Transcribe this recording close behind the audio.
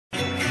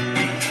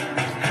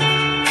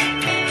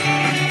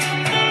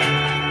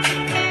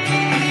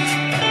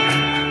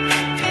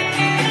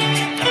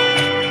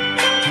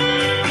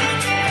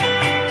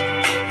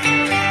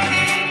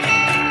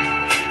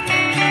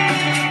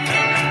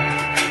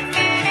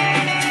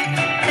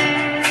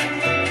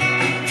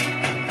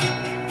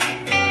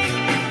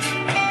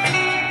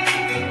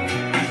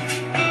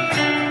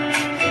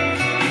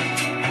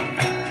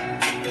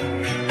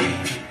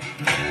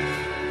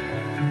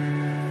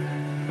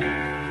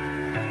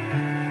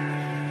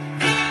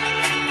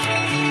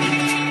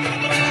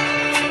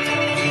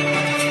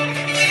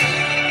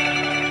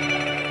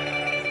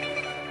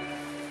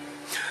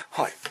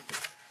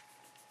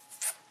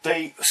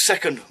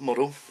second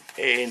model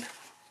in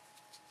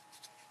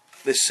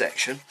this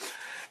section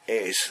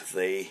is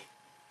the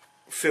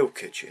field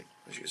kitchen,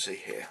 as you can see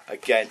here.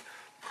 Again,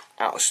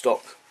 out of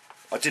stock.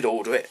 I did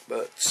order it,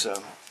 but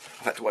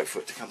I've had to wait for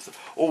it to come through.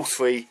 All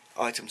three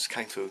items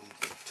came through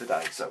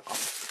today, so I'm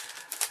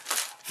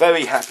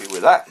very happy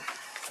with that.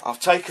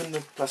 I've taken the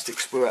plastic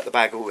sprue out the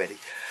bag already,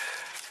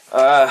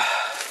 but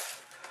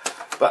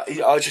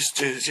I just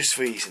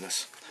for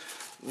easiness.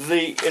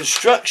 The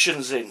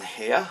instructions in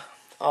here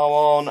are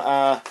on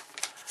a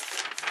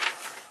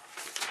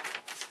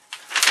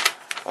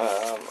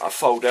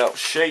fold-out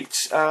sheet.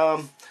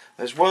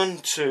 There's 1,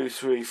 2,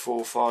 3,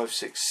 4, 5,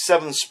 6,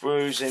 7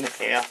 sprues in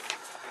here.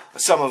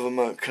 Some of them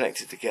are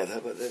connected together,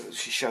 but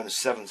she's shown us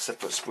 7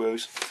 separate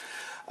sprues.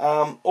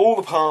 All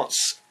the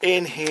parts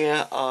in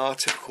here are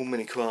typical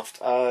Minicraft.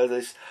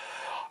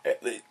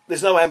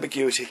 There's no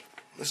ambiguity.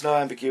 There's no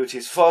ambiguity.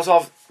 As far as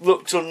I've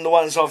looked on the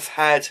ones I've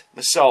had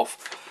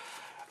myself,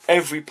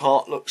 every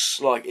part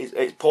looks like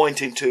it's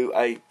pointing to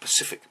a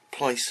specific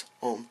place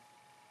on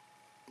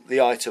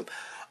the item,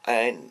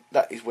 and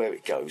that is where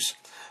it goes.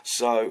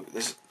 So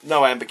there's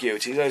no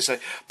ambiguity. They say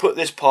put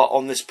this part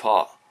on this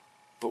part,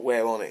 but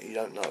where on it you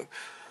don't know.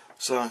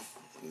 So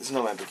there's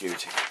no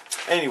ambiguity.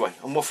 Anyway,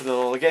 I'm waffling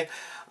on again.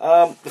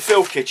 The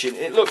field kitchen,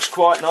 it looks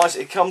quite nice.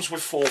 It comes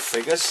with 4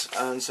 figures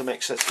and some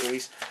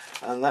accessories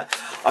and that.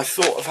 I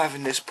thought of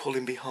having this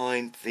pulling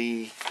behind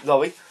the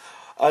lorry,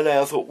 and then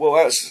I thought,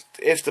 well,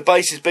 if the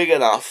base is big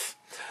enough,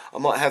 I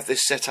might have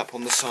this set up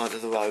on the side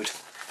of the road.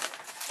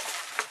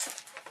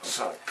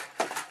 So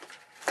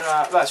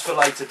that's for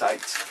later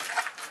dates.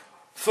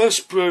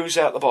 First sprues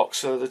out the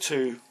box are the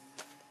 2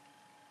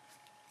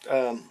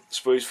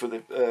 sprues for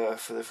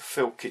the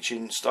field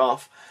kitchen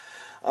staff.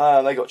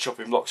 They got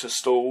chopping blocks of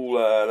stall,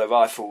 the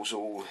rifles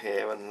all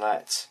here and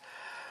that.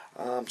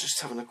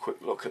 Just having a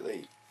quick look at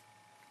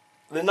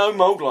there are no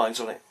mould lines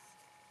on it.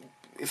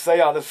 If they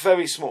are, they're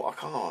very small. I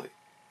can't.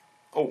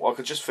 Oh, I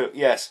could just feel.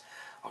 Yes,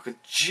 I could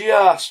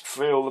just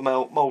feel the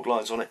mould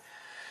lines on it.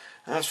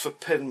 As for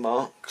pin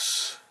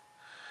marks,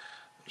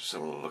 just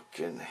have a look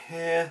in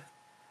here.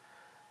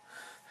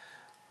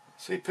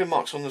 See pin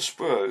marks on the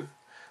sprue.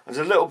 There's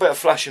a little bit of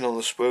flashing on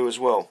the sprue as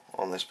well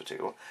on this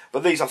particular one.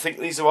 But these, I think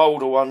these are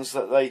older ones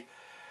that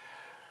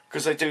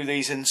because they do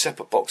these in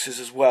separate boxes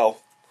as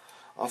well.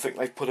 I think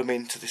they put them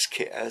into this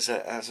kit as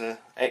a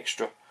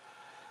extra.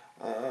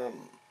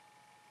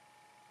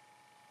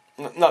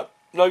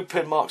 No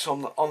pin marks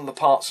on the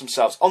parts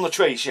themselves. On the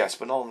trees, yes,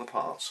 but not on the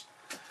parts.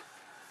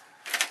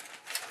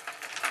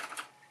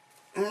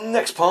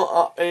 Next part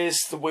up is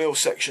the wheel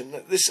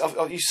section.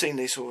 You've seen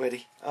this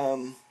already.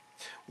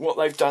 What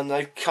they've done,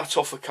 they've cut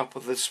off a couple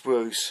of the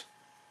sprues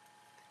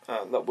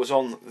that was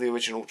on the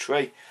original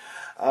tree.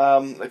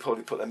 They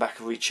probably put them back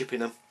and re-chipping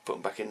them, put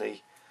them back in the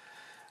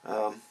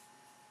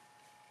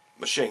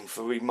machine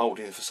for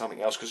remoulding for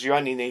something else, because you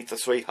only need the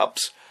 3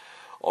 hubs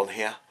on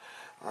here,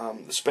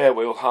 the spare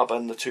wheel hub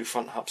and the 2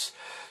 front hubs.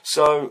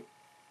 So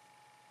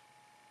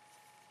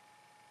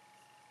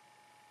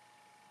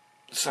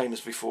same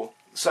as before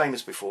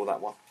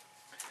that one.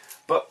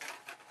 But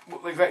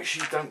what they've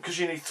actually done, because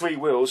you need 3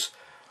 wheels,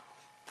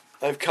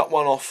 they've cut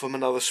one off from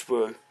another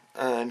sprue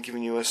and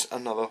given you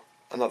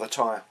another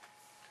tyre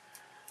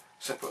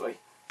separately.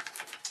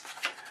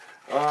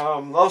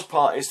 Last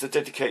part is the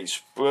dedicated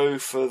sprue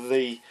for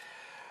the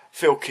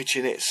field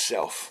kitchen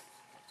itself.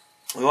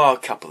 There are a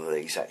couple of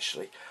these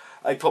actually.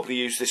 They probably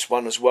use this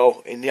one as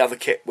well in the other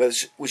kit,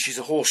 which is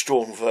a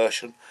horse-drawn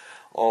version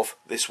of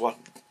this one.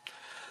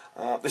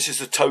 This is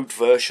the towed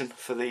version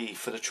for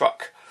the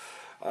truck.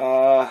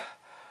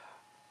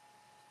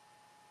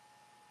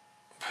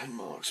 Pin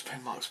marks.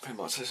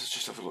 Let's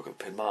just have a look at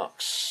pin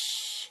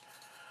marks.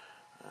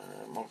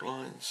 Mould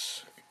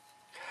lines.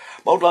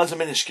 Mould lines are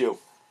minuscule.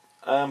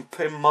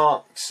 Pin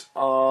marks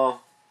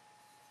are.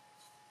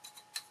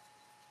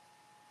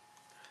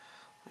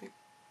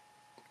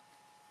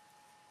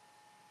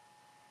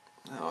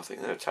 No, I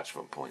think they're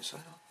attachment points,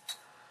 aren't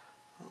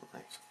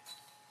they?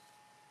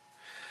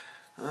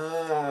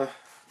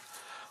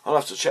 I'll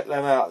have to check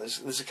them out.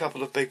 There's a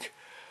couple of big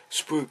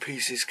sprue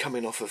pieces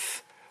coming off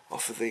of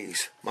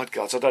these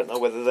mudguards. I don't know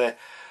whether they're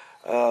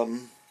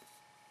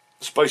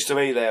supposed to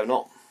be there or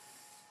not.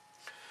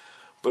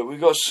 But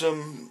we've got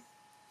some.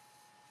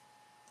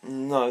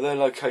 No, they're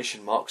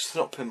location marks.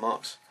 They're not pin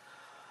marks.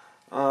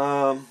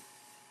 Actually,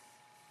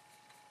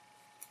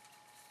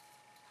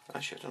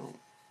 I don't know.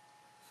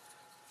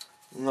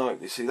 No,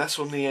 you see, that's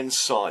on the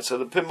inside. So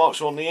the pin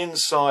marks are on the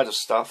inside of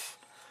stuff.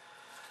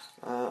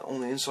 On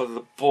the inside of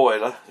the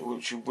boiler,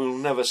 which you will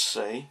never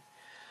see.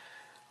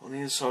 On the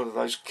inside of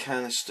those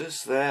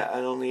canisters there,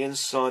 and on the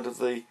inside of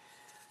the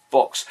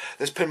box.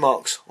 There's pin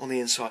marks on the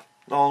inside,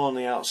 not on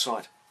the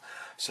outside.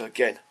 So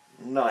again,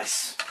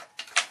 nice.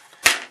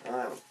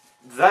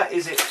 That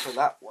is it for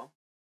that one.